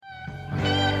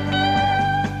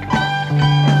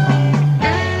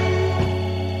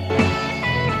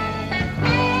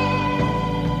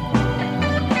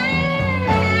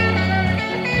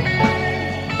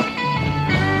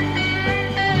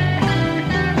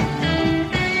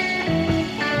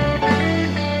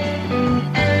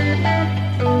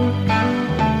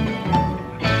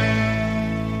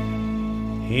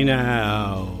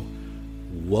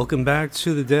Welcome back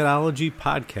to the Deadology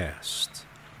Podcast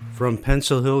from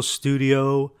Pencil Hill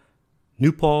Studio,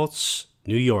 New Paltz,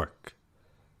 New York.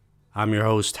 I'm your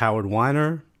host, Howard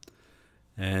Weiner,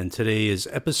 and today is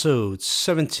episode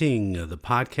 17 of the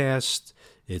podcast.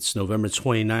 It's November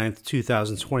 29th,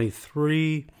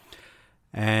 2023,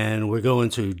 and we're going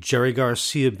to Jerry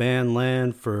Garcia Band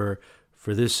land for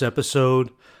this episode.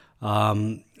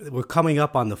 We're coming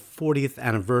up on the 40th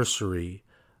anniversary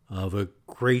of a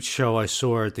great show I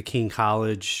saw at the Kean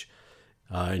College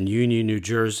in Union, New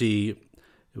Jersey.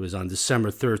 It was on December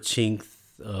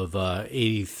 13th of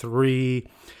 83,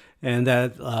 and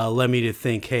that led me to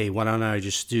think, hey, why don't I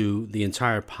just do the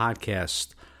entire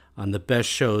podcast on the best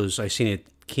shows I seen at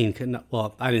Kean.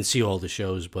 Well, I didn't see all the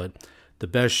shows, but the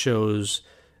best shows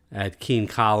at Kean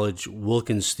College,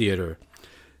 Wilkins Theater.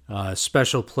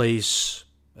 Special place,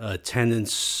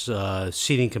 attendance,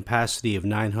 seating capacity of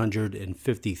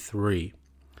 953.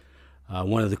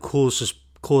 One of the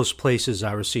coolest places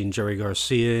I ever seen Jerry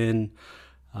Garcia in.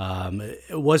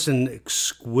 It wasn't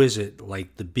exquisite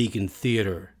like the Beacon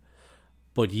Theater,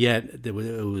 but yet it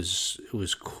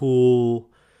was cool,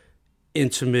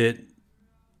 intimate.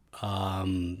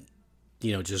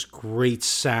 Just great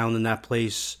sound in that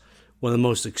place. One of the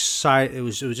most exciting. It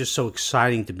was just so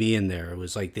exciting to be in there. It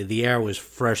was like the air was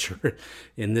fresher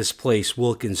in this place.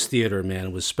 Wilkins Theater, man,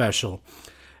 it was special.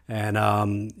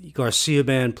 And Garcia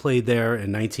Band played there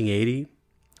in 1980.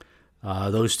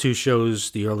 Those two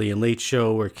shows, the early and late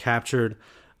show, were captured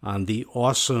on the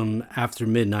awesome After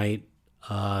Midnight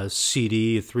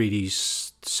CD, a 3D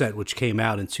set, which came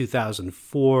out in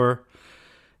 2004.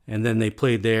 And then they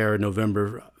played there in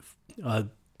November.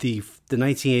 The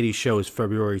 1980 show is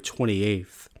February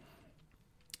 28th.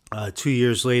 2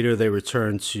 years later, they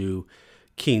returned to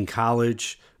Kean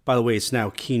College. By the way, it's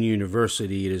now Kean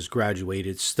University. It has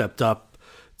graduated, stepped up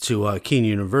to Kean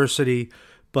University.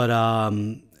 But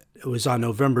it was on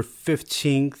November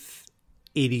 15th,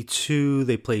 82.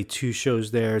 They played two shows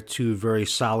there, two very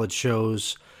solid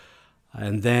shows.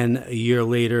 And then a year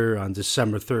later, on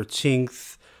December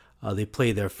 13th, they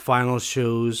played their final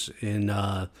shows in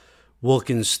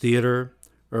Wilkins Theater,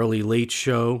 early late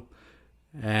show,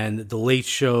 and the late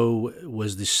show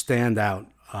was the standout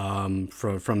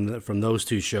from those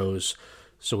two shows.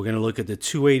 So we're going to look at the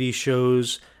 280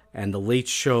 shows and the late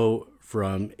show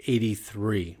from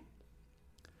 83.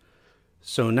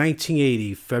 So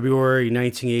 1980, February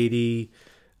 1980,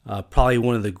 probably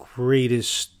one of the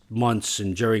greatest months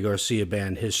in Jerry Garcia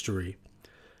Band history.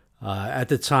 At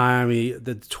the time,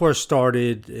 the tour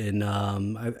started in,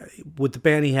 with the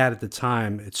band he had at the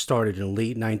time, it started in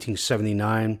late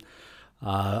 1979.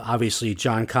 Obviously,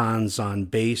 John Conn's on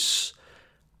bass,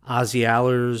 Ozzy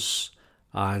Allers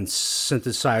on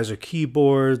synthesizer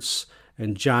keyboards,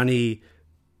 and Johnny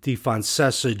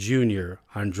DeFoncesa Jr.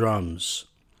 on drums.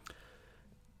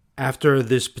 After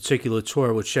this particular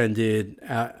tour, which ended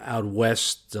out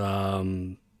west,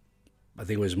 I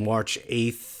think it was March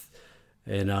 8th,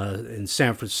 in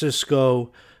San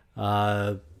Francisco,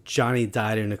 Johnny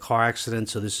died in a car accident,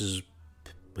 so this is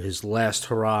his last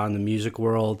hurrah in the music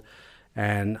world.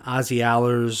 And Ozzy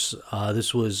Allers,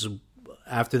 this was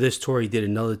after this tour, he did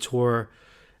another tour,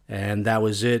 and that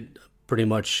was it. Pretty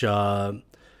much,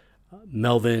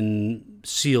 Melvin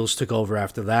Seals took over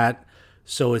after that.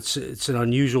 So it's an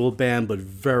unusual band, but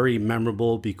very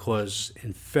memorable because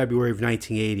in February of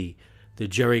 1980, the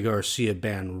Jerry Garcia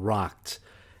Band rocked.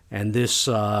 And this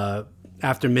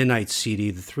After Midnight CD,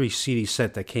 the 3 CD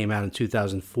set that came out in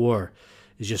 2004,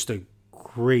 is just a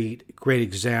great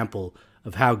example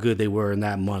of how good they were in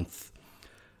that month.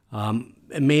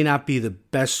 It may not be the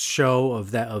best show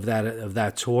of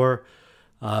that tour,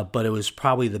 but it was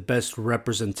probably the best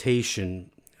representation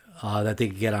that they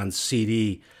could get on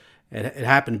CD. It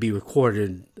happened to be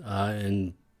recorded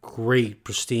in great,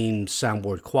 pristine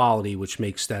soundboard quality, which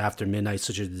makes that After Midnight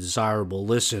such a desirable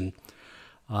listen.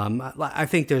 I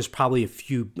think there's probably a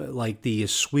few, like the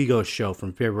Oswego show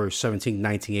from February 17,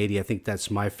 1980. I think that's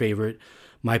my favorite.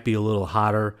 Might be a little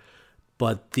hotter.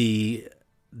 But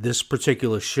this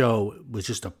particular show was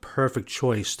just a perfect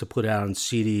choice to put out on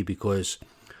CD because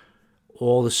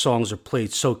all the songs are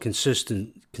played so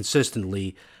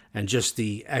consistently, and just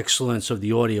the excellence of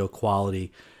the audio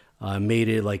quality made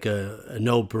it like a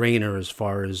no-brainer as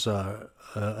far as a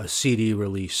CD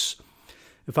release.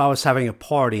 If I was having a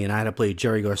party and I had to play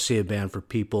Jerry Garcia Band for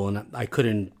people and I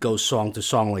couldn't go song to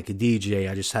song like a DJ,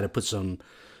 I just had to put some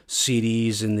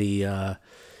CDs in the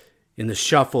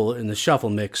shuffle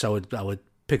mix. I would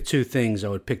pick two things. I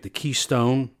would pick the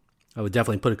Keystone. I would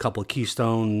definitely put a couple of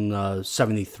Keystone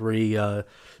 73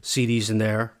 CDs in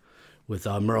there with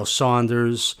Merle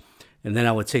Saunders. And then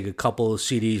I would take a couple of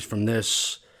CDs from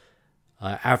this.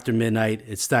 After Midnight,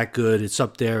 it's that good. It's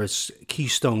up there. It's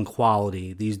Keystone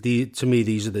quality. To me,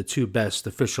 these are the two best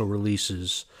official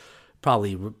releases,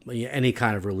 probably any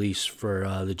kind of release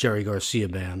for the Jerry Garcia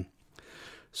Band.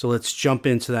 So let's jump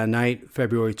into that night,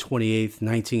 February 28th,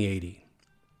 1980.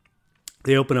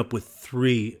 They open up with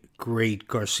three great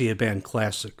Garcia Band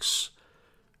classics: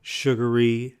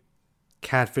 Sugary,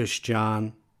 Catfish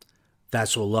John,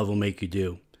 That's What Love Will Make You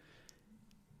Do.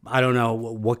 I don't know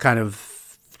what kind of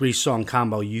three-song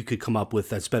combo you could come up with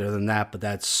that's better than that, but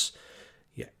that's,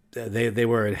 yeah, they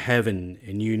were in heaven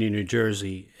in Union, New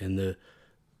Jersey, in the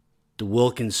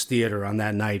Wilkins Theater on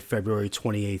that night, February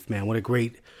 28th. Man, what a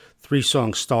great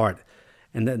three-song start.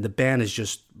 And then the band is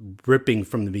just ripping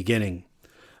from the beginning.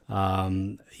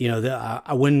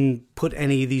 I wouldn't put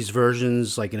any of these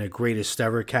versions like in a greatest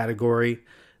ever category,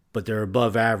 but they're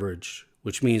above average,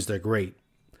 which means they're great.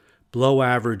 Below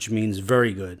average means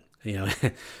very good.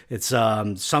 It's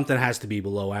something has to be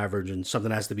below average and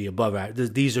something has to be above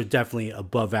average. These are definitely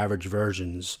above average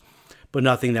versions, but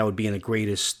nothing that would be in the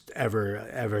greatest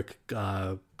ever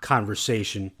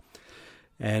conversation.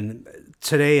 And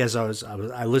today, as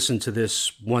I listened to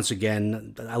this once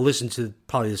again. I listened to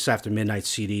probably this After Midnight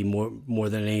CD more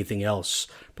than anything else,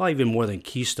 probably even more than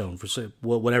Keystone. For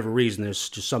whatever reason, there's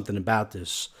just something about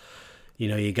this.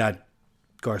 You got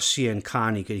Garcia and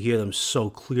Kean. You could hear them so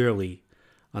clearly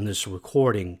on this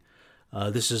recording.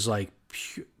 This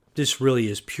really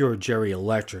is pure Jerry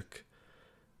Electric,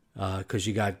 because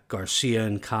you got Garcia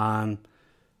and Kean,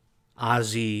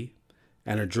 Ozzy,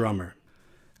 and a drummer.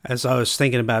 As I was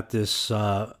thinking about this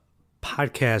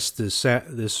podcast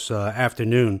this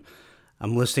afternoon,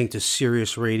 I'm listening to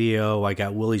Sirius Radio. I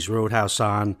got Willie's Roadhouse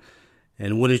on,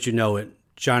 and wouldn't you know it,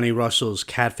 Johnny Russell's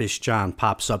Catfish John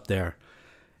pops up there.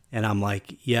 And I'm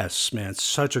like, yes, man, it's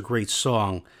such a great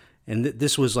song. And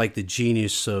this was like the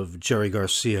genius of Jerry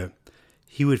Garcia.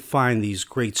 He would find these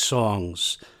great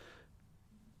songs.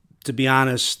 To be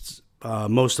honest,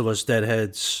 most of us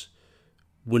deadheads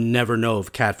would never know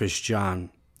of Catfish John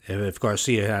if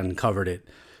Garcia hadn't covered it.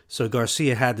 So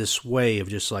Garcia had this way of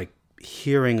just like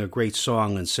hearing a great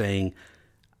song and saying,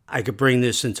 I could bring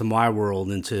this into my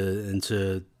world,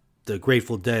 into the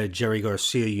Grateful Dead Jerry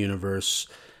Garcia universe,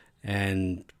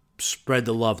 and spread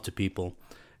the love to people.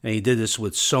 And he did this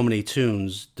with so many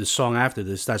tunes. The song after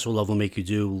this, That's What Love Will Make You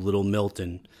Do, Little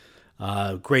Milton.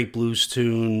 Great blues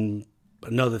tune.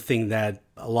 Another thing that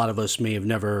a lot of us may have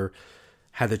never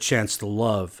had the chance to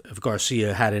love if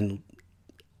Garcia hadn't,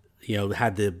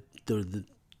 had the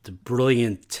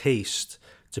brilliant taste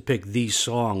to pick these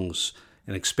songs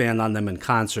and expand on them in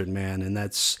concert, man. And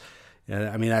that's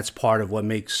part of what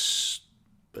makes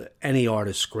any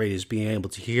artist great, is being able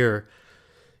to hear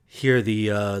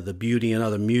the beauty in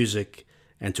other music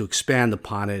and to expand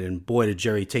upon it. And boy, did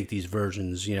Jerry take these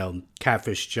versions,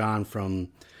 Catfish John from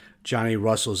Johnny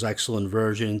Russell's excellent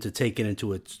version, to take it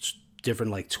into a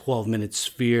different 12-minute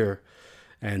sphere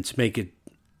and to make it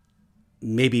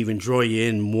maybe even draw you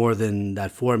in more than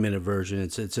that 4-minute version.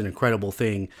 It's an incredible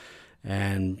thing.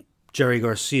 And Jerry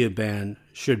Garcia Band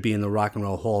should be in the Rock and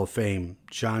Roll Hall of Fame.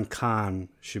 John Kean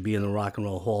should be in the Rock and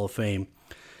Roll Hall of Fame.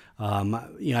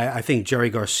 I think Jerry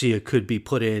Garcia could be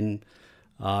put in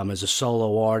as a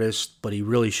solo artist, but he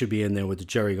really should be in there with the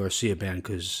Jerry Garcia Band,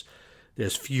 because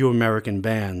there's few American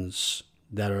bands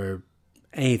that are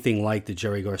anything like the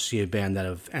Jerry Garcia Band that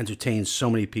have entertained so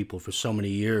many people for so many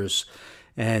years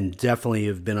and definitely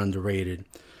have been underrated.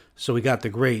 So we got the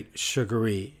great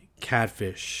Sugary,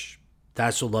 Catfish,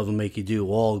 That's What Love Will Make You Do,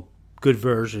 all good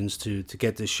versions to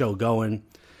get this show going.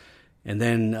 And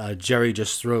then Jerry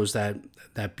just throws that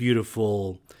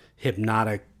beautiful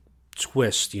hypnotic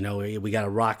twist. We got a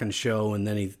rockin' show, and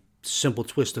then a simple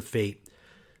twist of fate.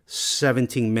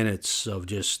 17 minutes of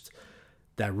just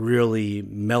that really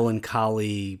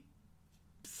melancholy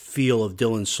feel of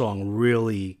Dylan's song,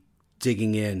 really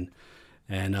digging in.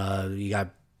 And you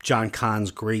got John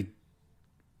Kean's great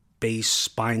bass,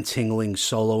 spine-tingling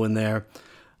solo in there.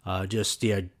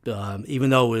 Even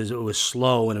though it was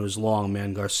slow and it was long,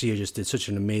 man, Garcia just did such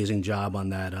an amazing job on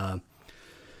that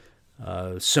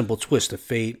simple twist of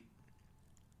fate.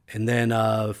 And then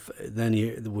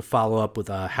we follow up with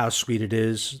How Sweet It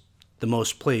Is, the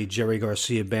most played Jerry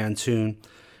Garcia Band tune.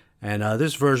 And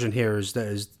this version here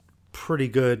is pretty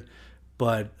good,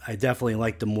 but I definitely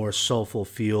like the more soulful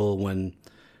feel when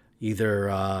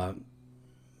either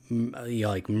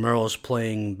like Merle's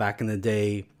playing back in the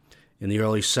day in the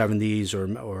early 70s,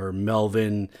 or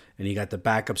Melvin, and you got the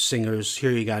backup singers.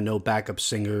 Here you got no backup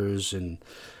singers, and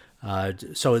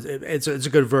so it's a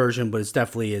good version, but it's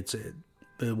definitely it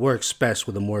works best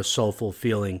with a more soulful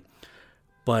feeling.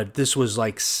 but this was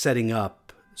like setting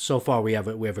up. So far, we have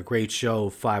a great show,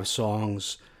 5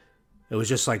 songs. It was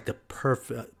just like the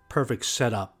perfect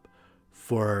setup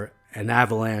for an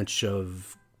avalanche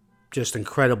of just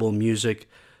incredible music.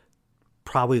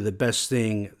 Probably the best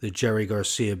thing the Jerry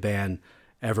Garcia Band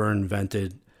ever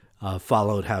invented,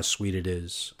 followed How Sweet It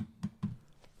Is.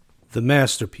 The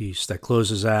masterpiece that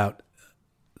closes out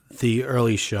the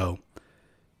early show.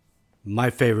 My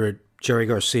favorite Jerry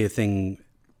Garcia thing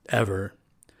ever.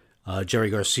 Jerry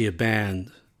Garcia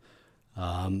Band.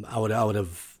 I would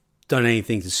have done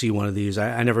anything to see one of these.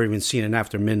 I never even seen an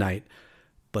After Midnight.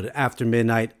 But After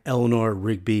Midnight, Eleanor,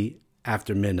 Rigby,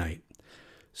 After Midnight.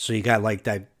 So you got like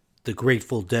that, the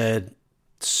Grateful Dead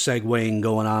segueing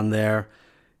going on there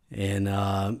in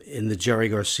the Jerry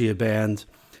Garcia Band.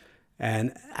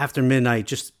 And After Midnight,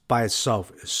 just by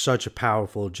itself, is such a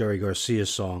powerful Jerry Garcia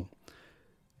song.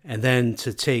 And then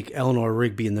to take Eleanor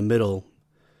Rigby in the middle,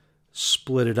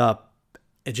 split it up,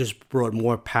 it just brought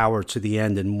more power to the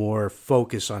end and more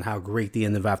focus on how great the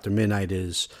end of After Midnight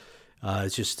is.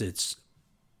 It's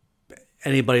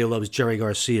anybody who loves Jerry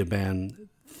Garcia Band,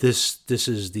 this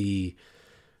is the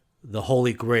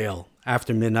holy grail.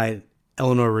 After Midnight,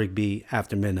 Eleanor Rigby,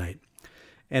 After Midnight.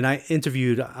 And I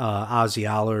interviewed Ozzy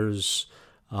Allers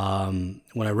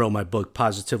when I wrote my book,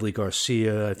 Positively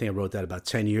Garcia. I think I wrote that about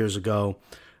 10 years ago.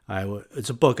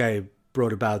 It's a book I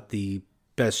wrote about the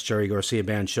best Jerry Garcia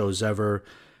Band shows ever.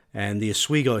 And the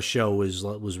Oswego show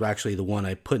was actually the one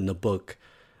I put in the book.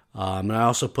 And I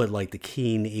also put like the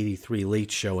Kean 83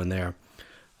 Late Show in there.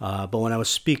 But when I was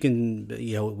speaking,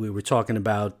 we were talking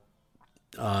about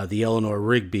the Eleanor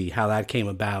Rigby, how that came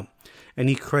about. And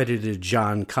he credited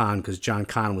John Kahn because John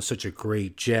Kahn was such a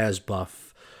great jazz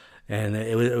buff. And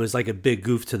it was like a big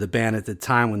goof to the band at the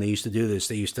time when they used to do this.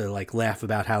 They used to like laugh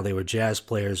about how they were jazz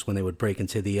players when they would break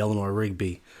into the Eleanor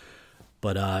Rigby.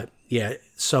 But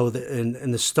so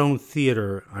in the Stone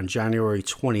Theater on January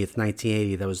 20th,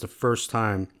 1980, that was the first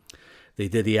time they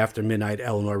did the After Midnight,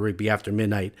 Eleanor Rigby After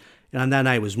Midnight. And on that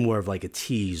night, it was more of like a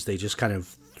tease. They just kind of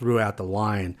threw out the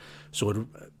line. So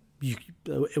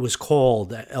it was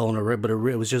called Eleanor Rigby, but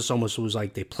it was just almost, it was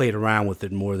like they played around with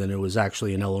it more than it was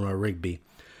actually an Eleanor Rigby.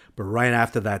 But right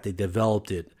after that, they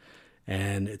developed it.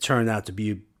 And it turned out to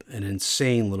be an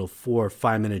insane little 4 or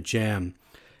 5 minute jam.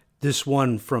 This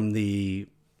one from the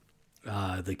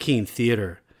Kean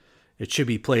Theater, it should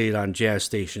be played on jazz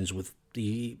stations with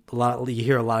you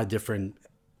hear a lot of different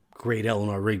great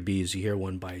Eleanor Rigbys. You hear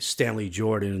one by Stanley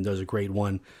Jordan, and does a great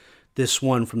one. This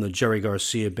one from the Jerry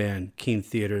Garcia Band, Kean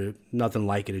Theater, nothing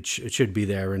like it. It should be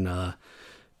there and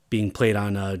being played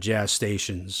on jazz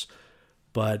stations.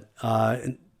 But so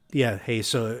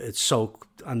it's so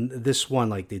on this one,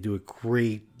 like they do a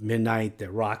great midnight.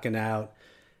 They're rocking out,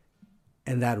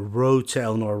 and that road to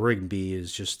Eleanor Rigby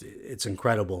is just, it's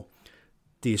incredible.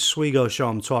 The Oswego show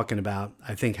I'm talking about,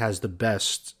 I think, has the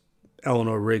best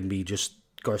Eleanor Rigby, just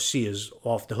Garcia's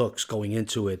off the hooks going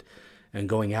into it and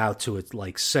going out to it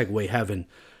like segue heaven.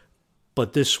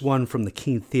 But this one from the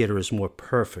Kean Theater is more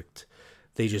perfect.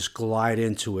 They just glide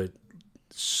into it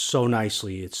so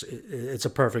nicely. It's a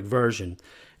perfect version.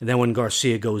 And then when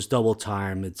Garcia goes double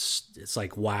time, it's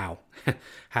like, wow,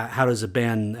 how does a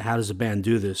band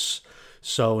do this?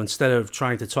 So instead of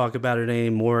trying to talk about it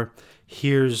anymore,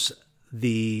 here's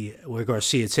where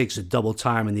Garcia takes a double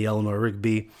time in the Eleanor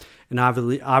Rigby. And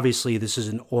obviously this is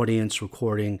an audience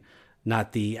recording,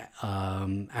 not the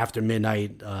After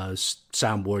Midnight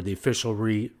soundboard, the official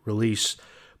release,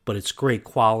 but it's great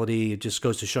quality. It just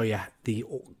goes to show you the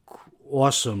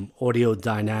awesome audio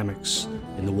dynamics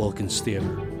in the Wilkins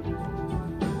Theater.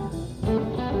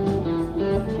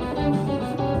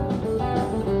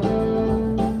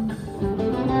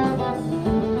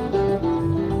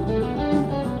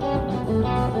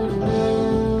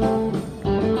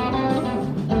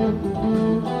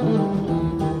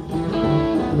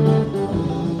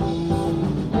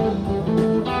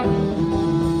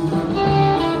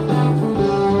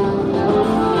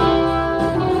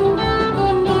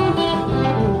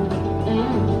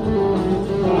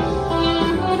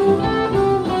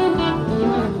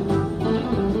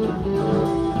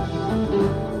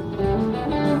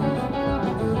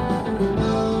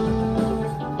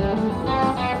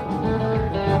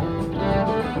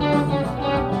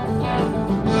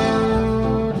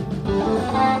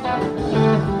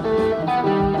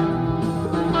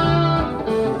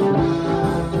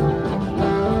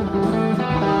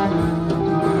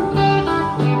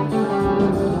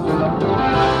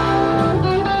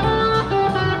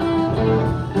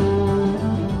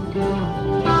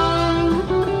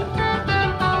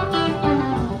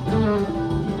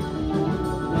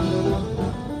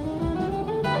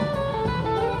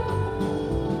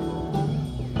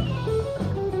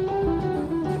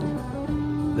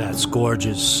 That's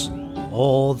gorgeous.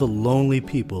 All the lonely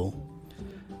people.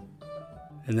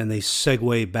 And then they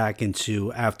segue back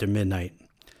into After Midnight.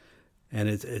 And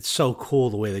it's so cool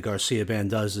the way the Garcia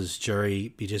Band does this.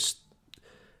 Jerry, he just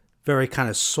very kind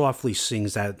of softly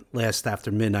sings that last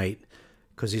After Midnight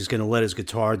because he's going to let his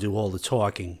guitar do all the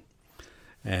talking.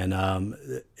 And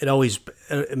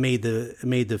it made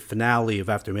the finale of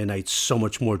After Midnight so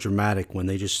much more dramatic when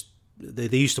they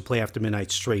used to play After Midnight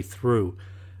straight through.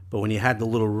 But when you had the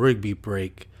little Rigby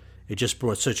break, it just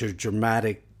brought such a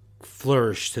dramatic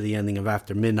flourish to the ending of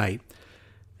After Midnight.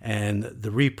 And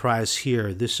the reprise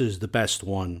here, this is the best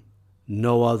one.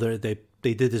 No other. They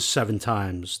did this 7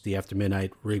 times, the After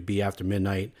Midnight, Rigby After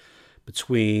Midnight,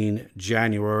 between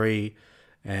January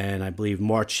and I believe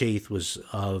March 8th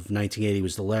of 1980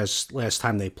 was the last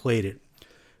time they played it.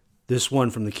 This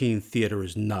one from the Kean Theater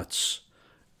is nuts.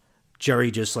 Jerry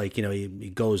just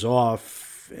he goes off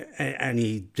and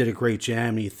he did a great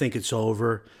jam and you think it's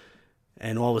over.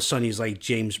 And all of a sudden he's like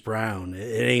James Brown.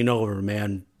 It ain't over,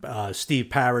 man. Steve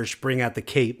Parrish, bring out the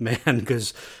cape, man,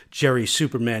 because Jerry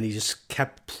Superman, he just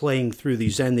kept playing through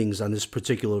these endings on this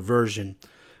particular version.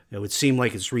 It would seem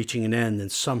like it's reaching an end,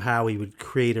 and somehow he would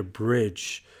create a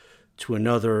bridge to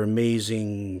another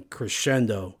amazing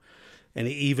crescendo. And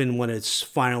even when it's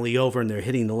finally over and they're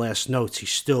hitting the last notes, he's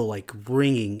still like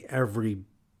wringing every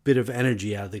bit of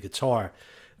energy out of the guitar.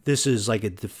 This is like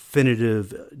a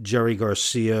definitive Jerry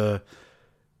Garcia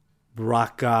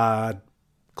rock god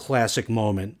classic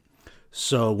moment.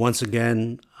 So once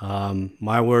again,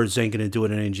 my words ain't going to do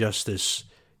it any justice.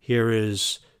 Here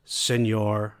is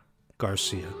Senor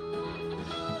Garcia.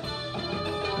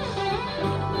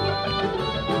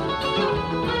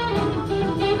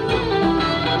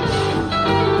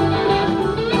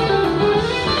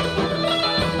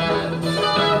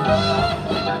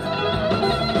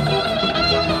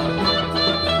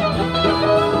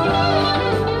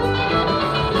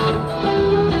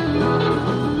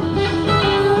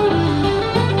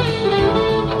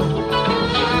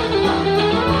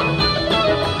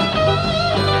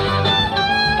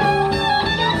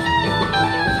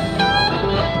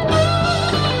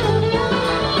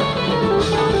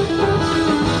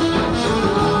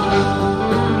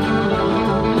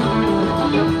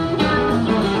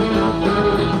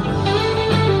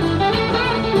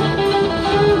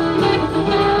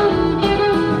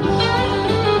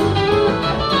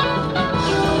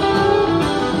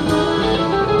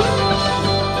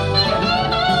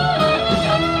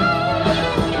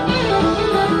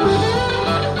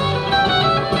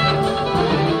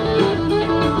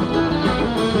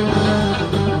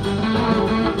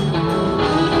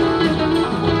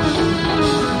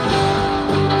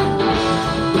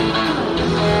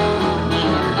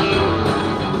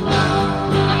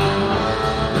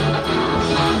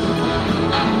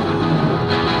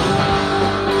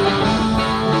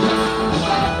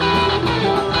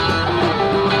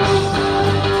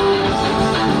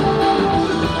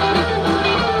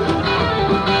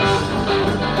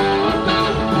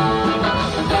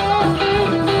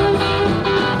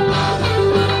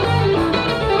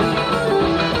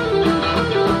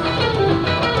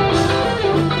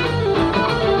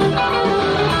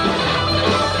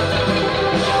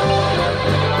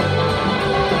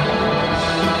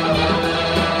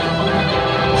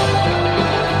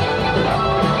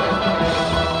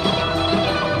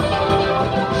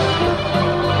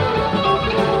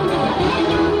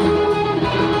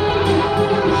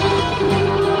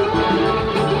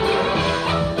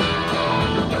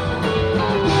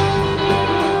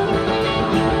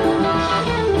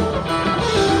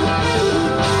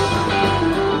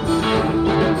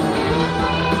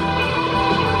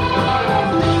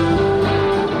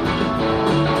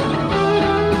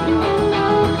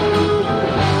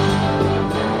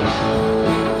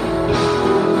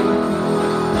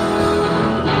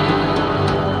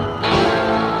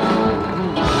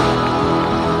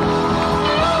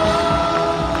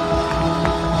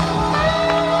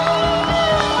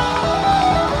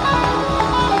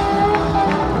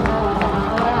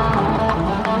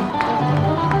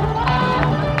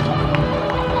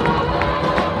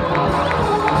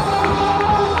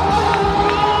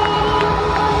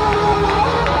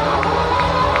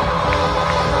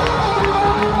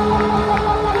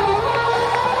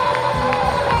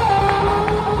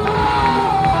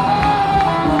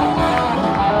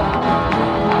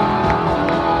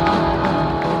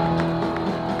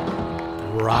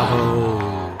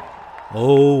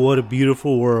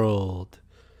 Beautiful World.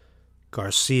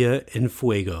 Garcia en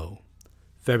Fuego.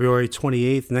 February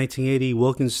 28th, 1980,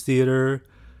 Wilkins Theater,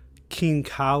 Kean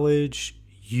College,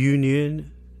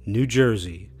 Union, New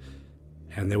Jersey.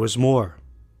 And there was more.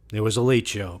 There was a late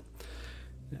show.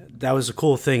 That was a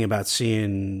cool thing about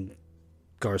seeing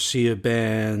Garcia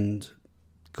Band,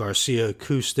 Garcia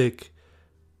Acoustic,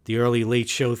 the early late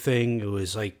show thing. It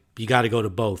was like you got to go to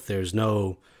both. There's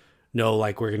no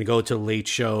like we're gonna go to the late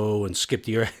show and skip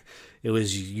the. It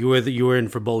was you were in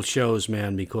for both shows,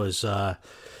 man, because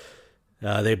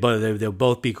they'll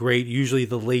both be great. Usually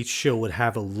the late show would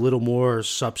have a little more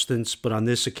substance, but on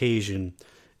this occasion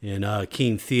in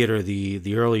Kean Theater,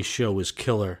 the early show was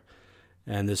killer.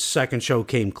 And the second show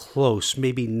came close,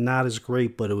 maybe not as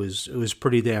great, but it was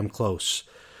pretty damn close.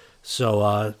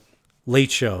 So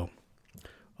late show,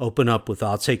 open up with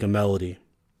 "I'll Take a Melody."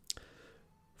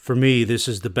 For me, this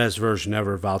is the best version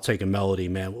ever of "I'll Take a Melody,"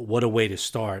 man. What a way to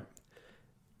start.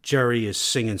 Jerry is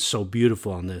singing so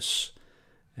beautiful on this,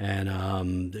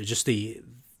 and just the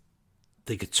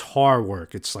guitar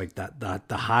work. It's like the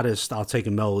hottest "I'll Take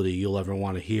a Melody" you'll ever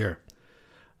want to hear.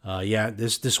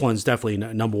 This one's definitely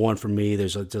number one for me.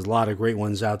 There's a lot of great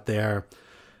ones out there.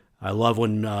 I love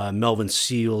when Melvin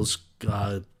Seals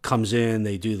comes in.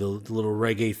 They do the little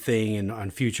reggae thing and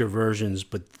on future versions,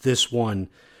 but this one,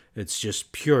 it's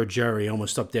just pure Jerry,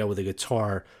 almost up there with a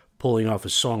guitar, pulling off a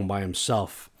song by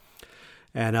himself.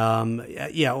 And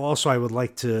also I would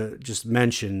like to just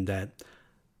mention that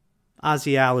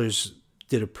Ozzy Allers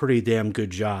did a pretty damn good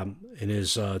job in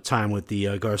his time with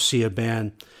the Garcia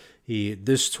Band.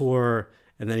 This tour,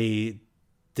 and then he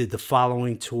did the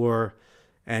following tour,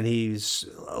 and he's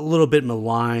a little bit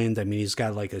maligned. I mean, he's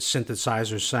got like a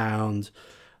synthesizer sound.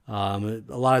 A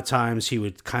lot of times he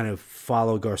would kind of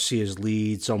follow Garcia's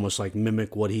leads, almost like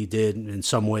mimic what he did in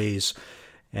some ways.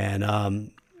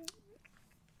 And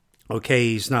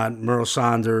he's not Merle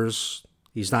Saunders,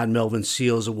 he's not Melvin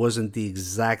Seals. It wasn't the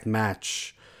exact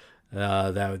match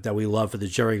that we love for the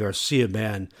Jerry Garcia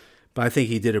Band, but I think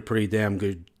he did a pretty damn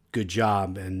good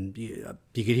job, and you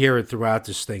could hear it throughout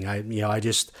this thing. I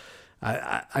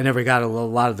never got a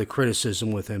lot of the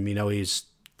criticism with him. He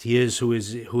is who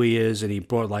he is, and he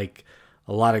brought like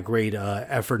a lot of great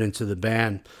effort into the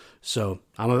band. So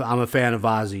I'm a fan of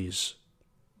Ozzy's.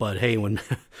 But hey, when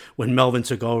Melvin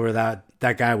took over, that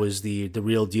guy was the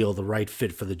real deal, the right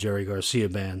fit for the Jerry Garcia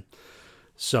Band.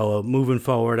 So moving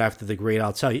forward after the great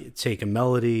 "I'll Take a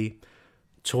Melody,"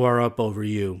 "Tore Up Over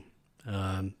You."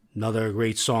 Another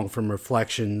great song from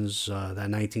Reflections, that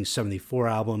 1974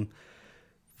 album.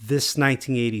 This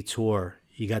 1980 tour,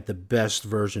 you got the best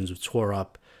versions of "Tore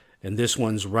Up," and this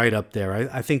one's right up there.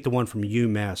 I think the one from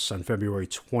UMass on February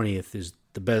 20th is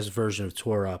the best version of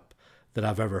 "Tore Up" that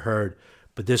I've ever heard,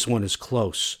 but this one is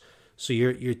close. So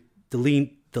you're the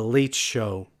late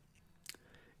show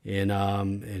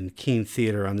in Kean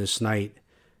Theater on this night,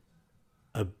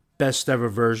 a best ever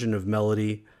version of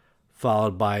 "Melody,"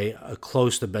 followed by a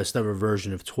close to best ever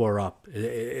version of "Tore Up."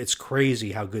 It's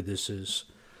crazy how good this is.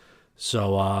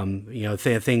 So,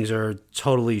 things are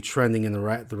totally trending in the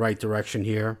right direction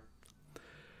here.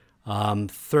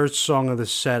 Third song of the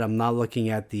set, I'm not looking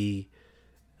at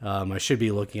I should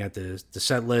be looking at the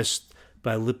set list,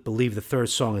 but I believe the third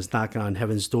song is "Knocking on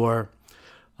Heaven's Door."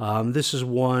 This is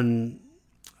one,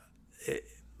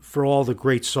 for all the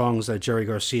great songs that Jerry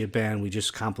Garcia Band, we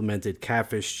just complimented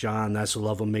Catfish John, "That's What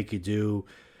Love Will Make You Do,"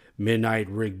 Midnight,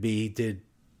 Rigby.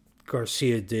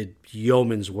 Garcia did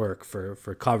yeoman's work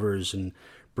for covers and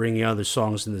bringing other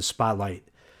songs into the spotlight.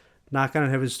 "Knocking on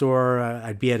Heaven's Door,"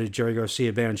 I'd be at a Jerry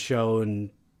Garcia Band show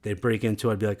and they'd break into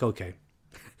it, I'd be like, okay.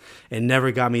 It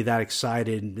never got me that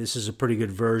excited. This is a pretty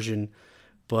good version,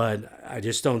 but I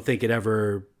just don't think it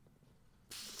ever...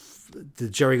 The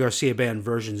Jerry Garcia Band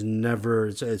versions never...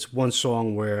 It's one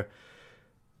song where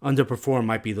underperform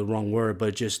might be the wrong word,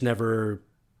 but just never...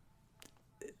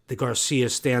 The Garcia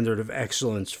standard of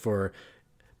excellence for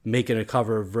making a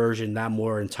cover version that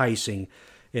more enticing.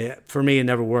 For me, it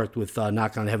never worked with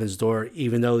 "Knock on Heaven's Door,"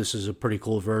 even though this is a pretty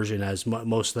cool version, as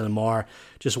most of them are.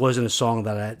 Just wasn't a song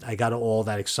that I got all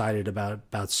that excited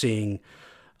about seeing.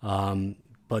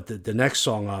 But the next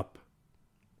song up,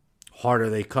 "Harder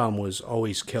They Come," was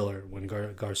always killer when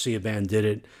Garcia Band did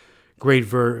it. Great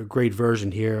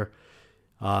version here.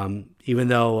 Even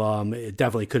though it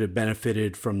definitely could have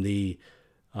benefited from the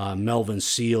Melvin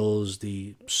Seals,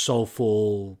 the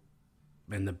soulful,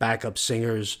 and the backup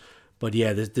singers. But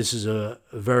yeah, this is a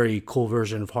very cool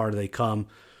version of "Harder They Come."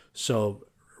 So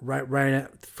right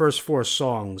at the first four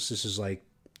songs, this is like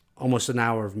almost an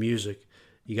hour of music.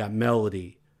 You got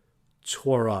 "Melody,"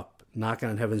 "Tore Up," "Knocking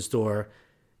on Heaven's Door,"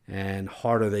 and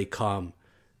 "Harder They Come."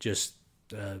 Just,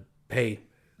 hey,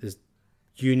 this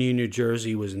Union, New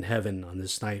Jersey was in heaven on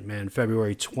this night, man.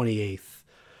 February 28th.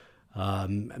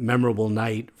 Memorable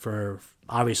night for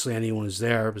obviously anyone who's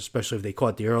there, especially if they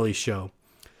caught the early show.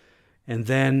 And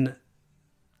then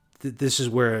this is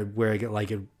where it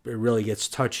really gets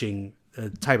touching. The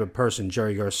type of person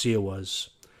Jerry Garcia was.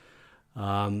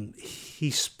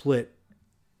 He split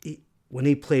when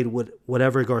he played with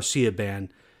whatever Garcia Band.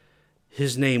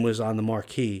 His name was on the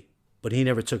marquee, but he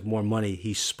never took more money.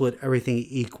 He split everything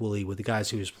equally with the guys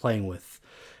he was playing with,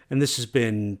 and this has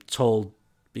been told,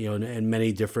 in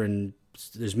many different.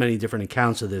 There's many different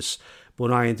accounts of this. But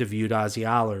when I interviewed Ozzy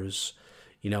Allers,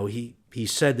 he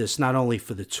said this not only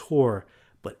for the tour,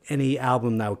 but any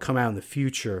album that would come out in the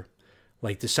future,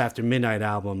 like this After Midnight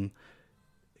album,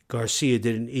 Garcia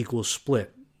did an equal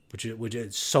split, which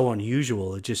is so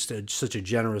unusual. It's just such a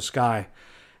generous guy.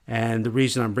 And the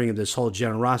reason I'm bringing this whole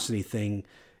generosity thing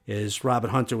is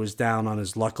Robert Hunter was down on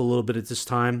his luck a little bit at this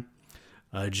time.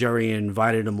 Jerry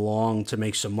invited him along to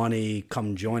make some money,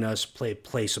 come join us,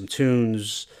 play some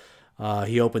tunes.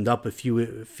 He opened up a few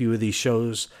of these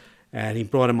shows, and he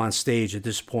brought him on stage at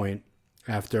this point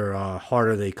after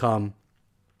Harder They Come.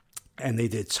 And they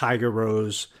did Tiger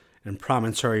Rose and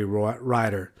Promontory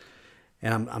Rider.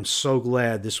 And I'm so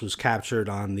glad this was captured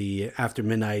on the After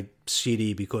Midnight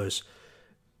CD, because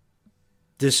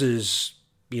this is,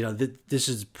 this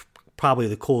is probably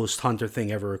the coolest Hunter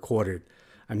thing ever recorded.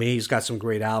 I mean, he's got some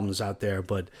great albums out there,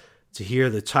 but to hear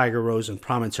the Tiger Rose and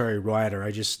Promontory Rider,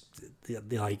 I just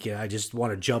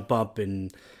want to jump up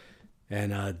and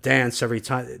dance every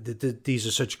time. These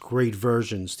are such great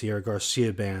versions to hear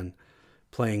Garcia Band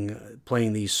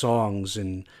playing these songs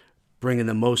and bringing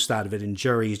the most out of it. And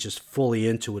Jerry's just fully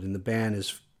into it, and the band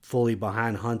is fully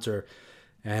behind Hunter.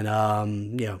 And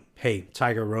hey,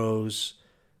 Tiger Rose,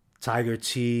 Tiger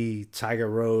T, Tiger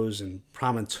Rose, and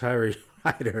Promontory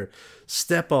Rider,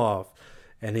 Step Off.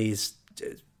 And this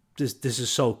is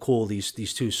so cool.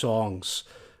 These two songs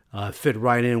fit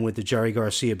right in with the Jerry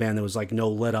Garcia Band. There was like no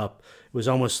let up. It was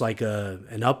almost like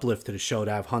an uplift to the show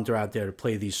to have Hunter out there to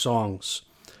play these songs.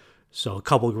 So a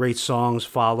couple of great songs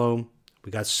follow.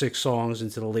 We got 6 songs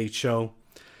into the late show.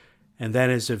 And then,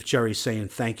 as if Jerry's saying,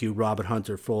 thank you, Robert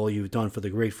Hunter, for all you've done for the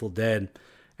Grateful Dead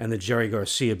and the Jerry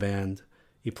Garcia Band.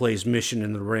 He plays Mission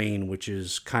in the Rain, which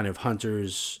is kind of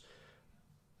Hunter's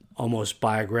almost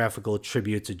biographical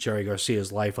tribute to Jerry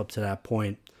Garcia's life up to that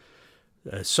point.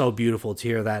 So beautiful to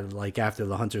hear that, like after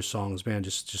the Hunter songs, man,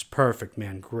 just perfect,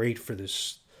 man. Great for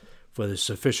this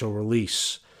official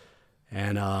release.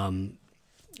 And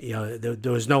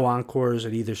there was no encores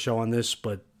at either show on this,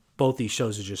 but both these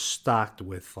shows are just stocked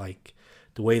with like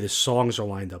the way the songs are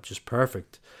lined up, just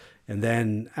perfect. And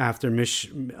then after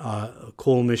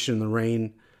Cool Mission in the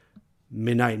Rain,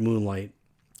 Midnight Moonlight.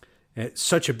 It's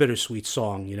such a bittersweet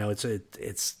song,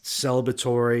 it's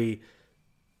celebratory.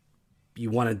 You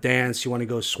want to dance, you want to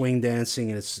go swing dancing,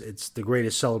 and it's the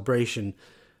greatest celebration.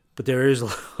 But there is a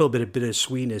little bit of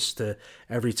bittersweetness to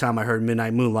every time I heard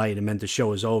Midnight Moonlight, it meant the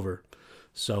show is over.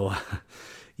 So,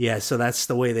 yeah, so that's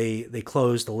the way they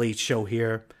closed the late show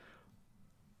here.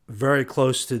 Very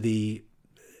close to the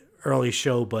early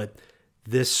show, but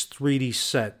this 3D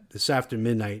set, this After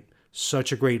Midnight,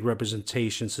 such a great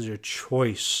representation, such a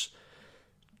choice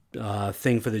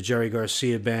thing for the Jerry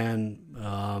Garcia Band.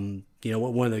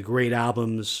 One of the great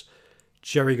albums.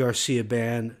 Jerry Garcia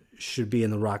Band should be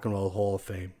in the Rock and Roll Hall of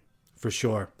Fame, for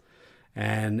sure.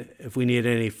 And if we need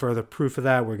any further proof of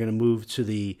that, we're going to move to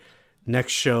the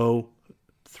next show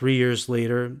 3 years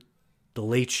later, The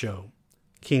Late Show,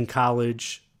 Kean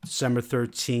College, December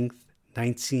 13th,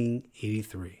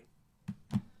 1983.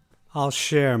 I'll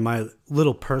share my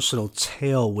little personal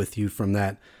tale with you from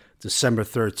that December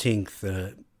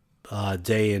 13th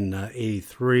day in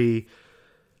 83.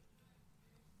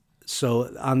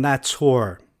 So on that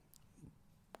tour,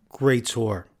 great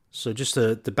tour. So just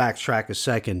to backtrack a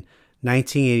second,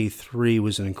 1983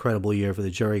 was an incredible year for the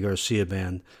Jerry Garcia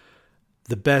Band.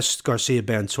 The best Garcia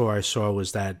Band tour I saw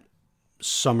was that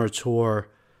summer tour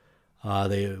where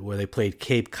they played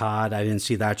Cape Cod. I didn't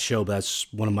see that show, but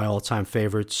that's one of my all-time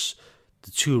favorites.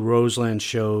 The 2 Roseland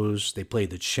shows, they played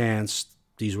the Chance.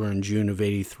 These were in June of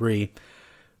 83.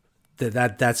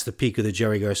 That's the peak of the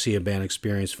Jerry Garcia Band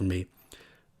experience for me.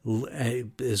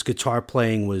 His guitar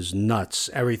playing was nuts.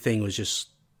 Everything was just,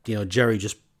 Jerry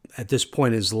just, at this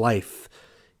point in his life,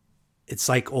 it's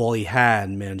like all he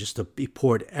had, man. He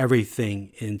poured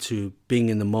everything into being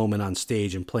in the moment on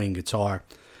stage and playing guitar.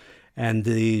 And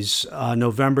these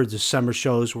November, December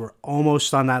shows were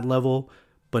almost on that level,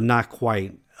 but not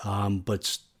quite.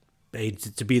 But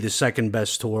to be the second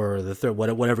best tour, or the third,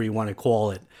 whatever you want to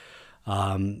call it.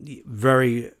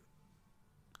 Very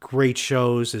great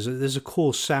shows. There's a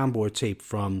cool soundboard tape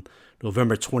from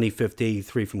November 25th,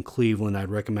 83 from Cleveland. I'd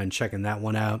recommend checking that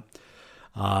one out.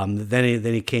 Then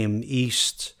he came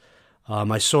east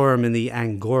I saw him in the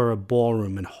Angora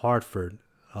Ballroom in Hartford,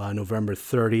 November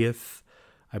 30th.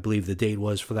 I believe the date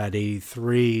was for that,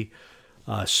 83.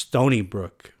 Stony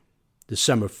Brook,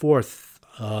 December 4th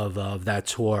of that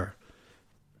tour.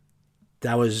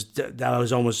 That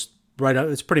was almost right up.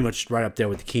 It's pretty much right up there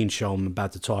with the Kean show I'm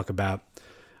about to talk about.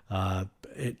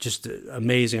 It just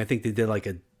amazing. I think they did like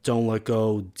a Don't Let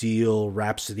Go, Deal,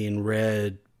 Rhapsody in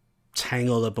Red,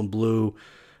 Tangled Up in Blue,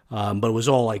 but it was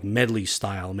all like medley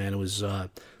style, man. It was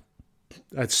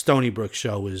that Stony Brook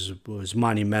show was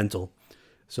monumental.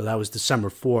 So that was December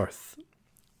 4th.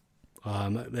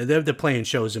 They're playing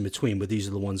shows in between, but these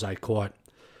are the ones I caught.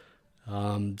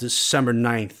 December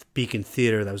 9th, Beacon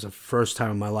Theater. That was the first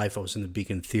time in my life I was in the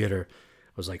Beacon Theater.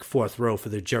 I was like fourth row for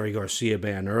the Jerry Garcia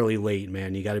Band. Early, late,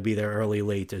 man. You got to be there early,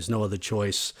 late. There's no other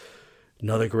choice.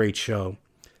 Another great show.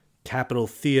 Capitol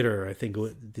Theater, I think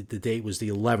the date was the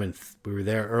 11th. We were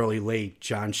there early, late.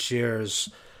 John Scher's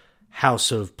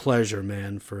House of Pleasure,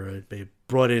 man. They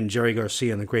brought in Jerry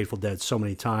Garcia and the Grateful Dead so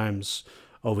many times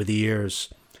over the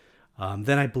years.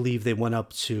 Then I believe they went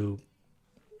up to,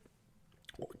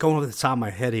 going over the top of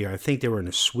my head here, I think they were in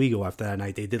Oswego after that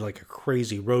night. They did like a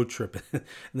crazy road trip, and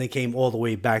they came all the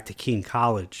way back to Kean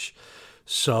College.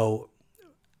 So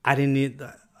I'm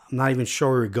not even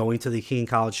sure we were going to the Kean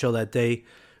College show that day.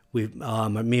 Me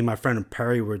and my friend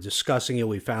Perry were discussing it.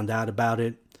 We found out about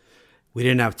it. We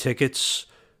didn't have tickets.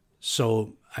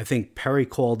 So I think Perry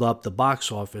called up the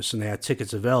box office and they had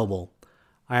tickets available.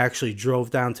 I actually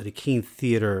drove down to the Kean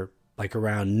Theater like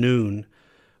around noon,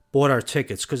 bought our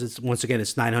tickets because it's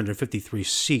 953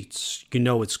 seats. You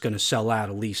know it's going to sell out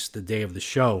at least the day of the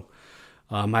show.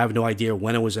 I have no idea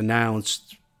when it was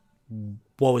announced,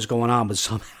 what was going on, but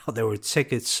somehow there were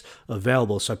tickets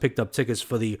available. So I picked up tickets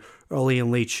for the early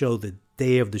and late show the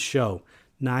day of the show.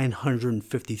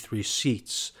 953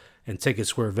 seats and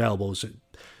tickets were available.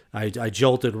 I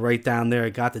jolted right down there. I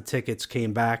got the tickets,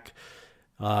 came back.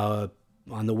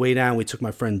 On the way down, we took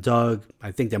my friend Doug.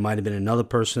 I think there might have been another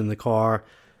person in the car.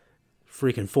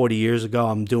 Freaking 40 years ago.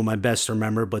 I'm doing my best to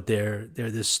remember, but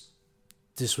this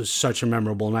was such a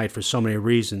memorable night for so many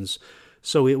reasons.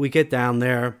 So we get down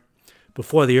there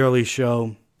before the early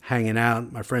show, hanging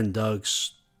out. My friend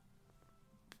Doug's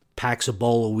packs a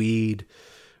bowl of weed.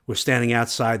 We're standing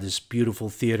outside this beautiful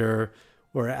theater.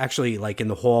 We're actually like in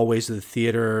the hallways of the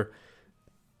theater.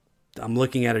 I'm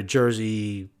looking at a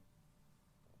Jersey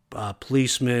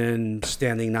policeman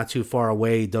standing not too far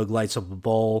away. Doug lights up a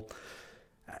bowl.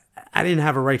 I didn't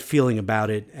have a right feeling about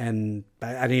it, and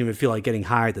I didn't even feel like getting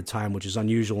high at the time, which is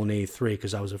unusual in 83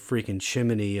 because I was a freaking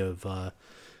chimney of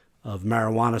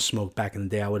marijuana smoke back in the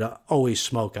day. I would always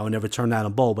smoke. I would never turn down a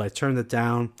bowl, but I turned it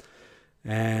down,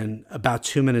 and about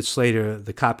 2 minutes later,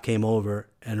 the cop came over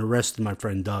and arrested my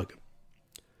friend Doug.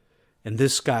 And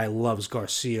this guy loves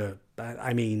Garcia.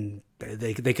 I mean,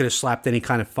 they could have slapped any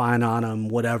kind of fine on him,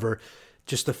 whatever.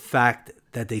 Just the fact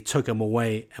that they took him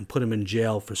away and put him in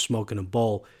jail for smoking a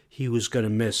bowl, he was going to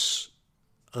miss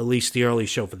at least the early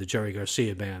show for the Jerry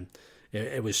Garcia Band.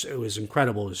 It was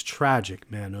incredible. It was tragic,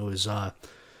 man. It was I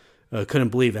couldn't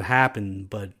believe it happened,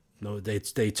 but no, they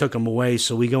took him away.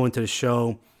 So we go into the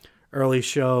show, early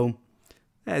show,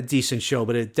 a decent show,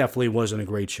 but it definitely wasn't a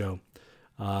great show.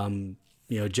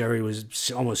 Jerry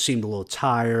almost seemed a little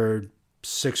tired.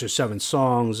 6 or 7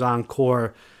 songs,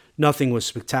 encore. Nothing was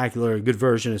spectacular. A good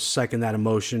version of Second That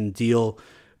Emotion, Deal.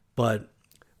 But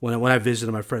when I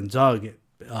visited my friend Doug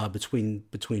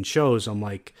between shows, I'm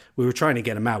like, we were trying to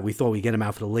get him out. We thought we'd get him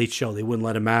out for the late show. They wouldn't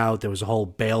let him out. There was a whole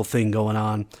bail thing going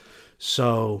on.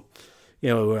 So,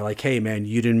 we were like, hey, man,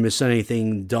 you didn't miss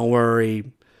anything. Don't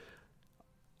worry.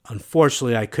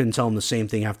 Unfortunately, I couldn't tell him the same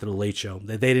thing after the late show.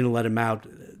 They didn't let him out.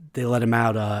 They let him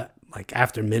out like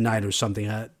after midnight or something.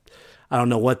 I don't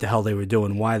know what the hell they were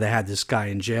doing, why they had this guy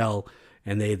in jail,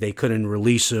 and they couldn't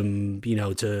release him,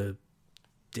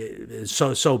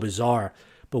 it's so bizarre.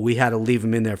 But we had to leave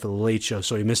him in there for the late show,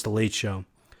 so he missed the late show.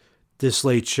 This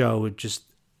late show, just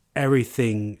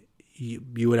everything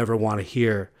you would ever want to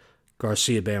hear,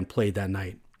 Garcia Band played that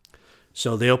night.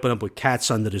 So they open up with Cats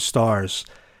Under the Stars,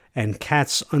 and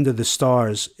Cats Under the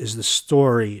Stars is the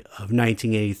story of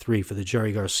 1983 for the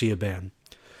Jerry Garcia Band.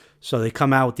 So they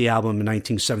come out with the album in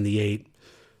 1978.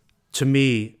 To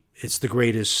me, it's the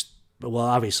greatest, well,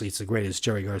 obviously it's the greatest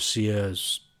Jerry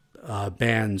Garcia's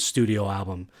band studio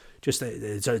album. Just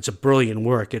it's a brilliant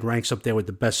work. It ranks up there with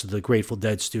the best of the Grateful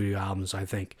Dead studio albums, I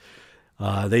think.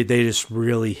 They just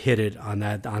really hit it on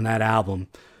that album.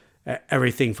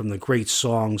 Everything from the great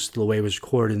songs to the way it was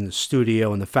recorded in the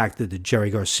studio and the fact that the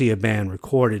Jerry Garcia Band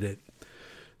recorded it.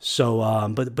 So,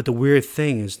 but the weird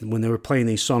thing is when they were playing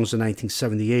these songs in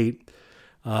 1978,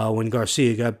 When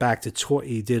Garcia got back to tour,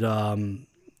 he did, I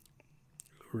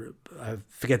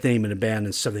forget the name of the band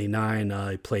in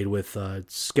 '79. He played with.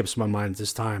 It skips my mind at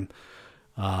this time.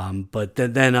 But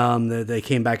then they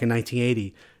came back in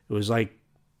 1980. It was like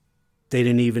they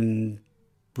didn't even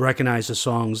recognize the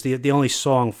songs. The only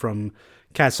song from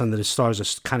Cats Under the Stars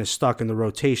is kind of stuck in the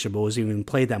rotation, but wasn't even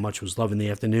played that much, was Love in the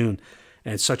Afternoon.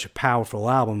 And it's such a powerful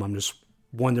album. I'm just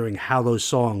wondering how those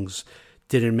songs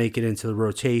didn't make it into the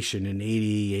rotation in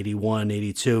 80, 81,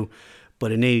 82.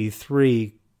 But in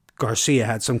 83, Garcia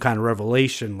had some kind of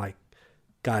revelation, like,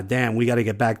 God damn, we got to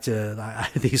get back to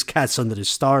these Cats Under the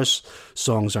Stars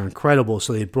songs are incredible.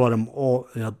 So they brought them all,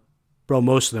 brought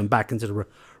most of them back into the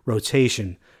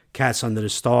rotation. Cats Under the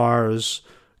Stars,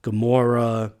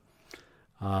 Gomorrah,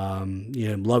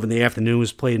 Love in the Afternoon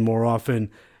was played more often,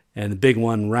 and the big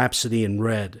one, Rhapsody in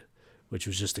Red, which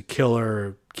was just a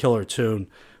killer tune.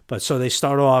 But so they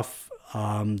start off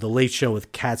the Late Show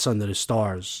with Cats Under the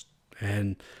Stars,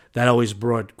 and that always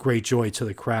brought great joy to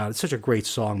the crowd. It's such a great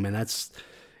song, man.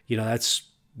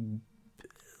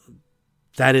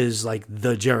 That is like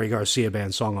the Jerry Garcia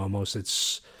Band song almost.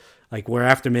 It's like Where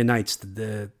After Midnight's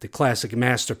the classic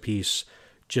masterpiece,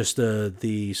 just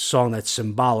the song that's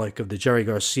symbolic of the Jerry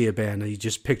Garcia Band. And you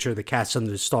just picture the Cats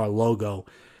Under the Star logo,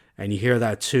 and you hear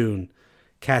that tune,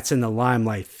 Cats in the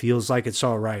Limelight, feels like it's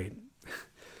all right.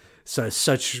 So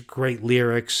such great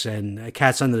lyrics, and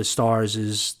Cats Under the Stars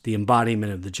is the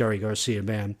embodiment of the Jerry Garcia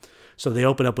Band. So they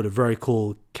open up with a very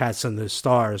cool Cats Under the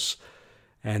Stars,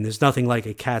 and there's nothing like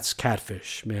a cat's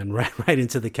catfish, man, right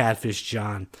into the Catfish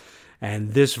John.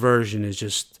 And this version is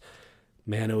just,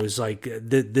 man, it was like,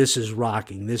 this is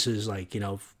rocking. This is like,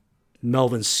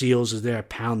 Melvin Seals is there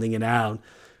pounding it out.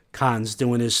 Khan's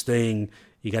doing his thing.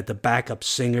 You got the backup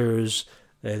singers.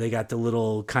 They got the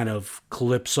little kind of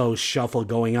calypso shuffle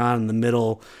going on in the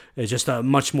middle. It's just a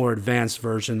much more advanced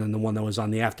version than the one that was on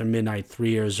the After Midnight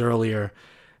 3 years earlier.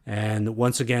 And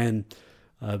once again,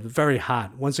 very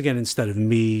hot. Once again, instead of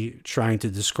me trying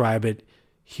to describe it,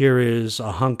 here is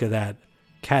a hunk of that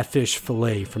catfish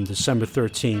fillet from December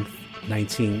 13th,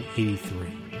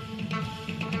 1983.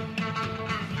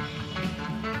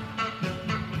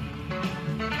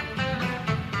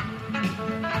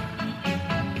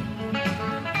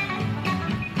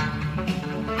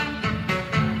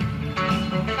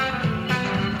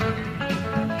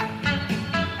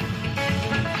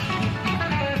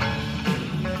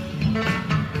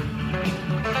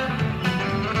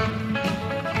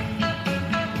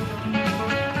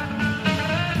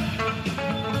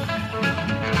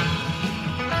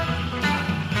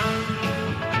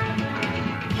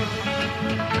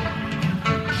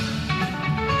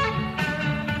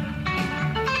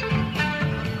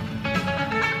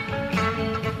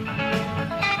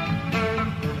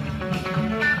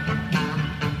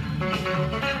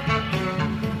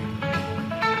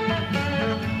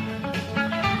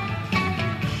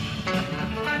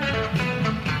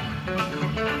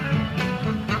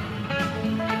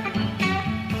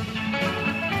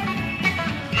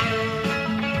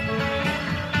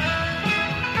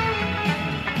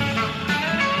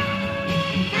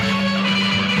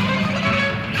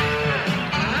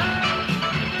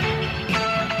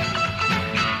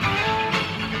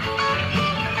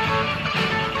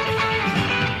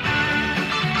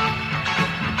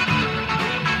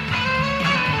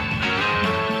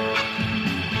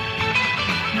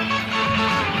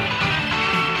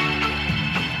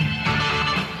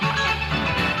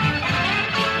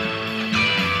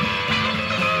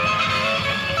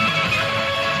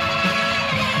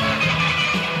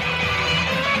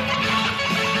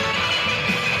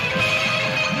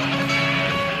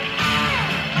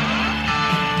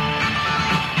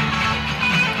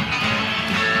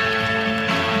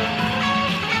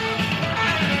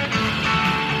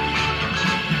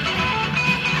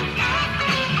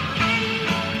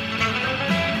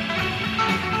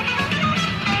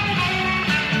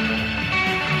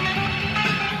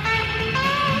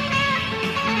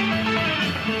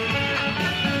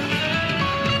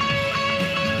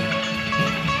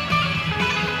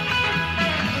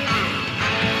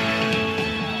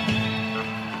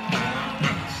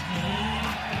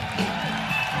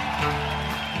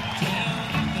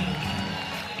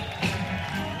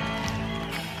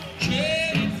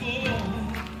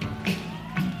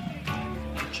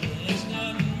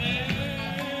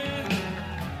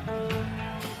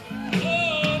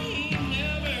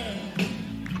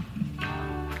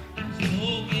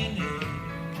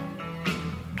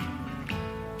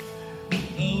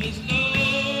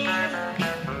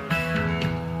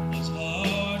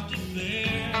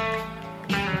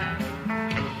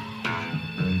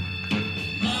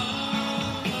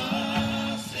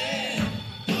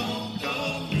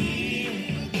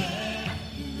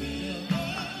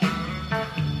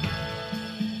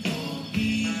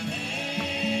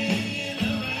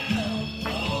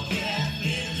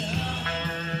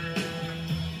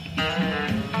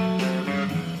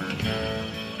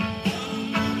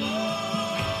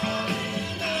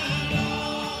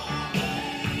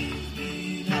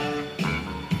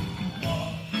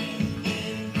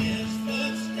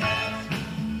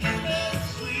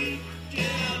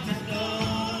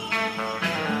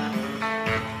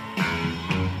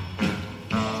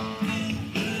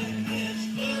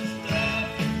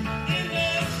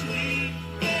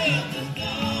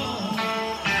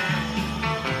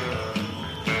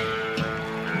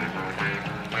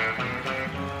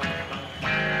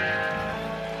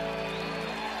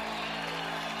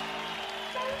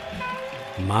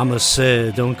 Mama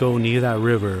said, don't go near that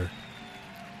river.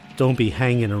 Don't be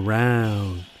hanging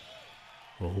around.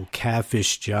 Old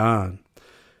Catfish John.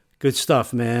 Good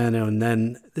stuff, man. And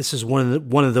then this is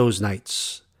one of those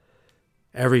nights.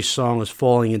 Every song is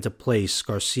falling into place.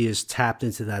 Garcia's tapped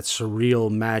into that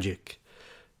surreal magic.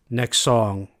 Next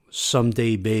song,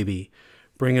 Someday Baby,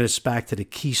 bringing us back to the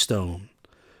Keystone.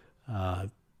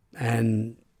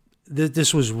 And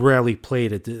this was rarely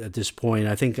played at this point.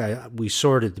 I think we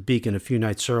saw it at the Beacon a few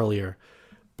nights earlier,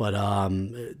 but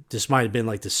this might have been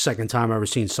like the second time I ever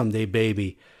seen Someday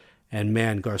Baby. And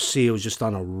man, Garcia was just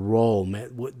on a roll,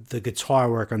 man. The guitar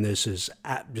work on this is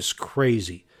just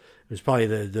crazy. It was probably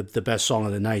the best song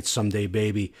of the night, Someday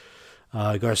Baby.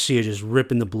 Garcia just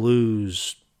ripping the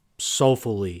blues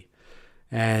soulfully.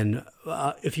 And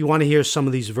if you want to hear some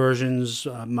of these versions,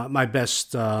 my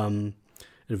best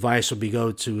advice would be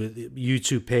go to the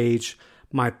YouTube page,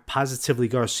 my Positively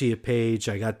Garcia page.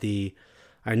 I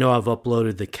know I've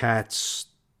uploaded the Cats,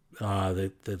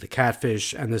 the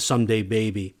Catfish, and the Someday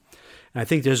Baby. And I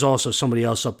think there's also somebody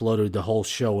else uploaded the whole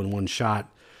show in one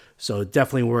shot. So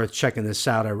definitely worth checking this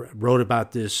out. I wrote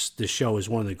about this show as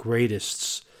one of the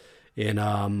greatest in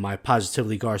my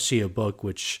Positively Garcia book,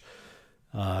 which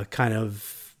kind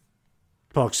of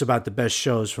talks about the best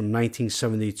shows from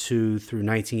 1972 through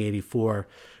 1984,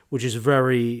 which is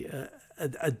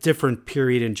a different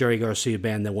period in Jerry Garcia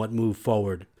Band than what moved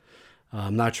forward.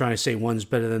 I'm not trying to say one's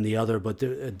better than the other, but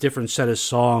a different set of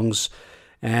songs,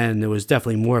 and there was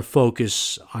definitely more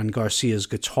focus on Garcia's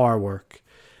guitar work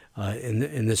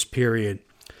in this period.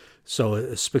 So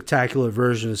a spectacular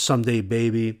version of Someday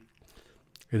Baby,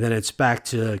 and then it's back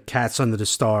to Cats Under the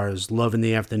Stars, Love in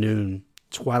the Afternoon,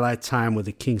 Twilight Time with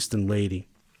a Kingston Lady.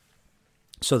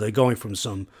 So they're going from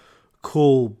some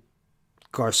cool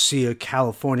Garcia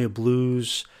California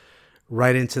blues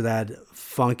right into that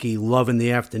funky Love in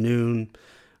the Afternoon.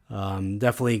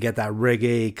 Definitely get that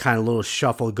reggae kind of little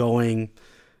shuffle going.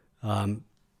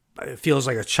 It feels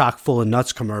like a chock full of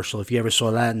nuts commercial. If you ever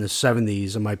saw that in the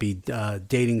 70s, it might be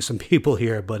dating some people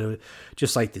here, but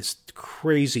just like this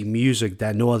crazy music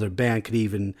that no other band could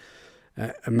even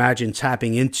imagine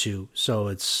tapping into. So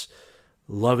it's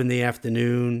Love in the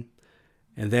Afternoon,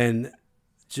 and then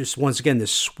just once again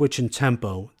this switch in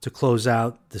tempo to close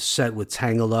out the set with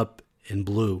Tangled Up in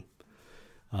Blue.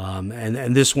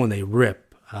 And this one they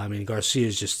rip. I mean,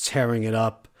 Garcia's just tearing it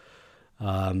up.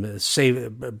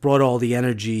 Brought all the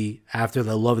energy after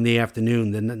the Love in the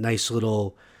Afternoon, the nice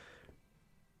little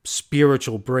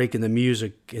spiritual break in the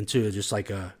music into just like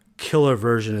a killer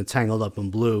version of Tangled Up in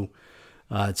Blue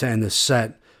to end the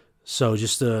set. So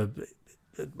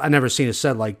I never seen a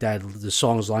set like that. The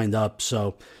songs lined up.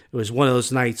 So it was one of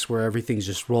those nights where everything's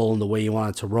just rolling the way you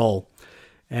want it to roll.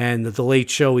 And the Late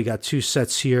Show, we got two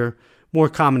sets here. More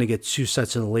common to get two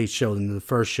sets in the Late Show than the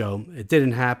first show. It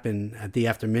didn't happen at the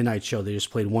After Midnight show. They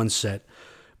just played one set.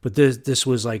 But this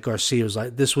was like Garcia was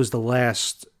like, this was the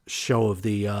last show of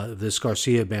this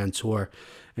Garcia Band tour,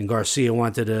 and Garcia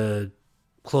wanted to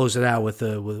close it out with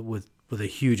a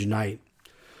huge night.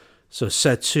 So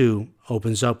set 2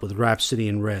 opens up with Rhapsody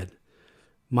in Red.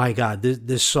 My God,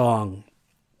 this song,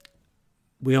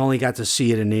 we only got to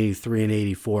see it in 83 and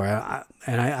 84.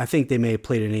 I think they may have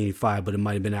played it in 85, but it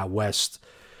might have been out west.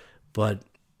 But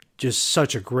just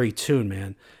such a great tune,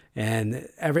 man. And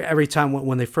every time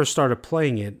when they first started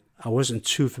playing it, I wasn't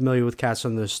too familiar with Cats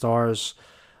Under the Stars.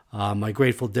 My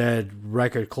Grateful Dead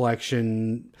record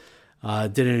collection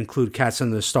didn't include Cats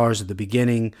Under the Stars at the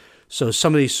beginning. So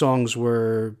some of these songs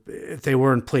were, if they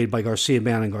weren't played by Garcia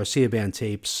Band and Garcia Band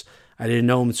tapes, I didn't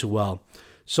know them too well.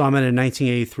 So I'm at a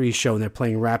 1983 show and they're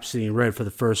playing Rhapsody in Red for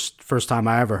the first time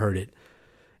I ever heard it.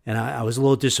 And I was a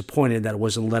little disappointed that it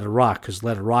wasn't Let It Rock, because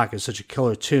Let It Rock is such a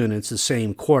killer tune. And it's the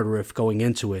same chord riff going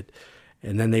into it.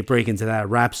 And then they break into that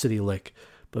Rhapsody lick.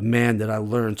 But man, did I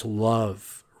learn to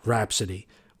love Rhapsody.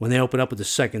 When they open up with the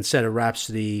second set of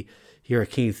Rhapsody here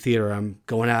at Kean Theater, I'm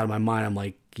going out of my mind. I'm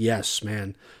like, yes,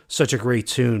 man, such a great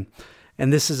tune.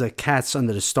 And this is a Cats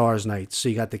Under the Stars night. So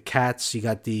you got the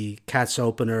Cats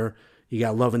opener, you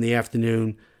got Love in the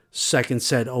Afternoon. Second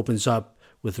set opens up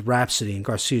with Rhapsody, and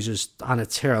Garcia's just on a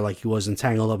tear like he was in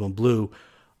Tangled Up in Blue.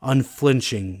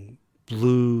 Unflinching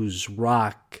blues,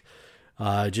 rock,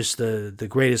 just the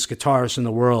greatest guitarist in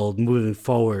the world moving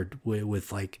forward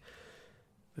with like,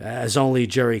 as only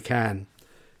Jerry can.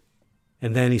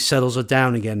 And then he settles it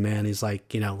down again, man. He's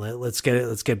like, let's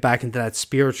get back into that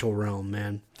spiritual realm,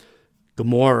 man.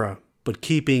 Gomorrah, but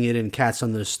keeping it in Cats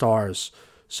Under the Stars.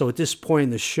 So at this point in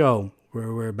the show,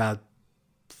 we're about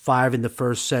 5 in the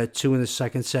first set, 2 in the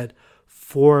second set,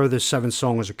 4 of the 7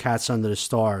 songs are Cats Under the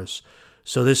Stars.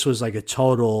 So this was like a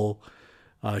total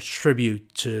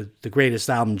tribute to the greatest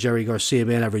album Jerry Garcia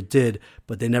Band ever did,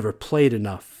 but they never played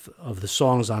enough of the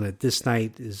songs on it. This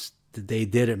night is the day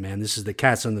did it, man. This is the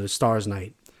Cats Under the Stars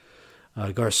night.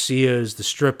 Garcia is the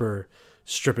stripper,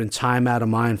 stripping time out of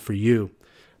mine for you.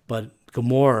 But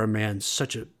Gomorrah, man,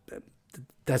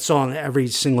 that song, every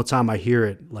single time I hear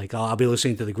it, like I'll be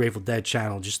listening to the Grateful Dead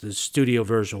channel, just the studio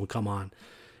version will come on.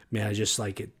 Man, I just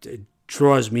like it. It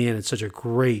draws me in. It's such a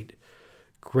great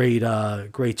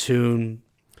tune.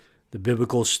 The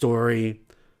biblical story,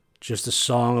 just the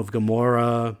song of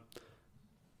Gomorrah.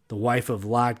 The wife of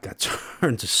Lot got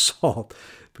turned to salt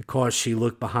because she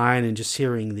looked behind, and just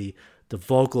hearing the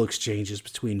vocal exchanges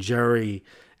between Jerry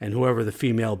and whoever the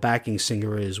female backing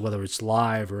singer is, whether it's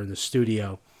live or in the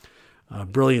studio.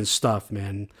 Brilliant stuff,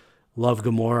 man. Love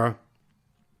Gomorrah.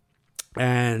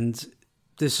 And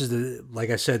this is like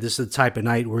I said, this is the type of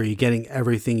night where you're getting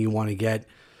everything you want to get.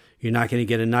 You're not going to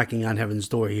get a knocking on heaven's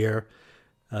door here.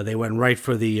 They went right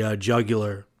for the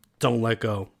jugular. Don't Let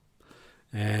Go.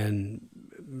 And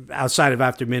outside of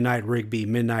After Midnight, Rigby,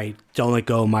 Midnight, Don't Let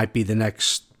Go might be the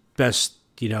next best,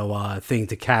 thing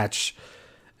to catch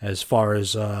as far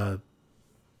as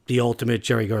the ultimate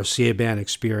Jerry Garcia Band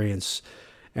experience.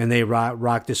 And they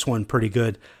rocked this one pretty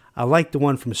good. I like the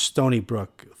one from Stony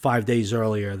Brook 5 days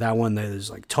earlier. That one that is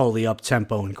like totally up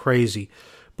tempo and crazy.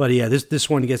 But yeah, this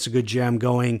one gets a good jam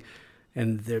going.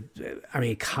 And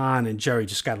Kean and Jerry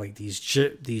just got like these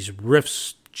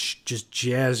riffs, just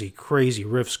jazzy, crazy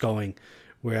riffs going.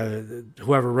 Where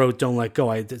whoever wrote "Don't Let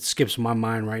Go," it skips my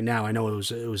mind right now. I know it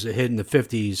was a hit in the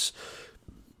 50s.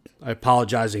 I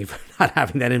apologize for not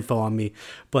having that info on me.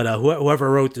 But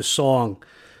whoever wrote the song,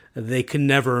 they could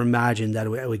never imagine that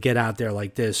it would get out there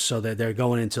like this. So that they're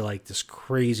going into like this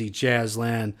crazy jazz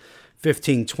land,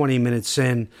 15, 20 minutes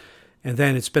in, and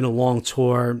then it's been a long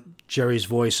tour. Jerry's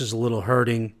voice is a little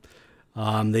hurting.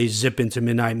 They zip into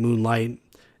Midnight Moonlight.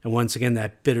 And once again,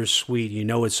 that bittersweet,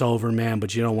 it's over, man,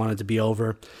 but you don't want it to be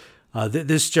over.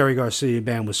 This Jerry Garcia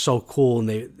Band was so cool.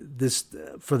 And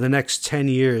for the next 10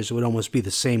 years, it would almost be the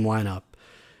same lineup.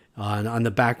 On the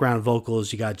background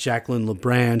vocals, you got Jacqueline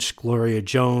LaBranche, Gloria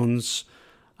Jones,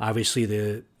 obviously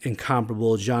the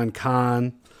incomparable John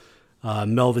Kahn,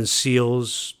 Melvin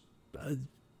Seals.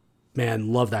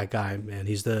 Man, love that guy, man.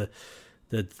 He's the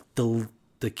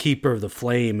keeper of the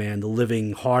flame, man, the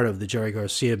living heart of the Jerry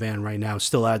Garcia Band right now,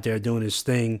 still out there doing his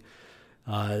thing.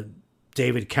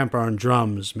 David Kemper on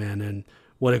drums, man, and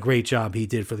what a great job he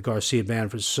did for the Garcia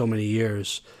Band for so many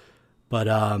years. But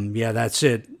yeah, that's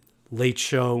it. Late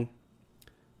show,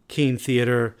 Kean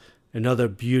Theater, another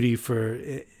beauty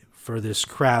for this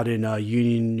crowd in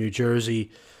Union, New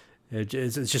Jersey.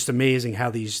 It's just amazing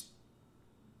how these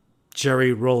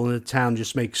Jerry rolling into town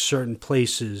just makes certain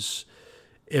places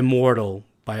immortal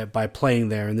by playing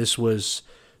there. And this was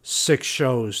 6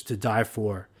 shows to die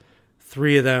for.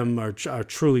 3 of them are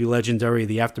truly legendary,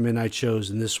 the After Midnight shows,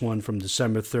 and this one from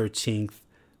December 13th,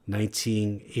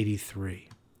 1983.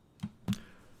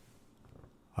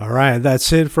 All right,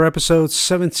 that's it for episode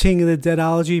 17 of the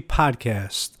Deadology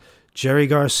podcast. Jerry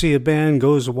Garcia Band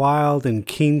goes wild in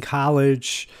Kean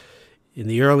College in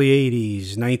the early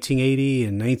 80s, 1980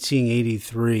 and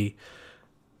 1983.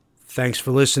 Thanks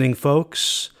for listening,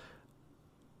 folks.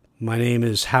 My name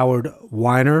is Howard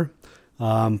Weiner.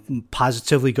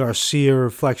 Positively Garcia,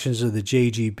 Reflections of the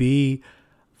JGB,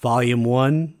 Volume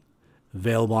 1,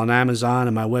 available on Amazon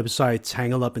and my website,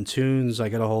 Tangled Up in Tunes. I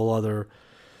got a whole other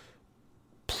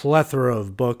plethora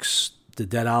of books, the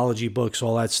Deadology books,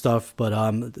 all that stuff. But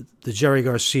the Jerry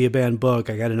Garcia Band book,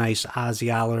 I got a nice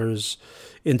Ozzy Allers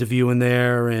interview in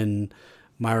there, and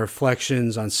my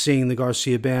reflections on seeing the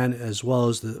Garcia Band, as well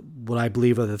as what I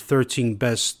believe are the 13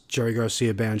 best Jerry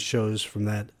Garcia Band shows from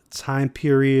that time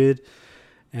period.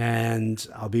 And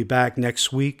I'll be back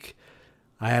next week.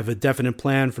 I have a definite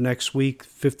plan for next week,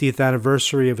 50th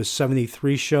anniversary of a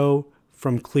 73 show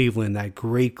from Cleveland, that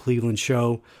great Cleveland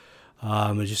show.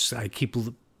 That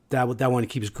one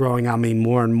keeps growing on me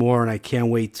more and more, and I can't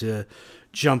wait to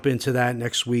jump into that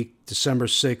next week, December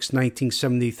 6th,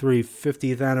 1973,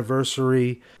 50th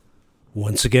anniversary.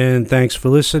 Once again, thanks for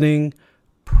listening.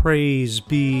 Praise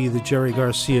be the Jerry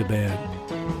Garcia Band.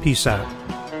 Peace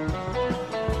out.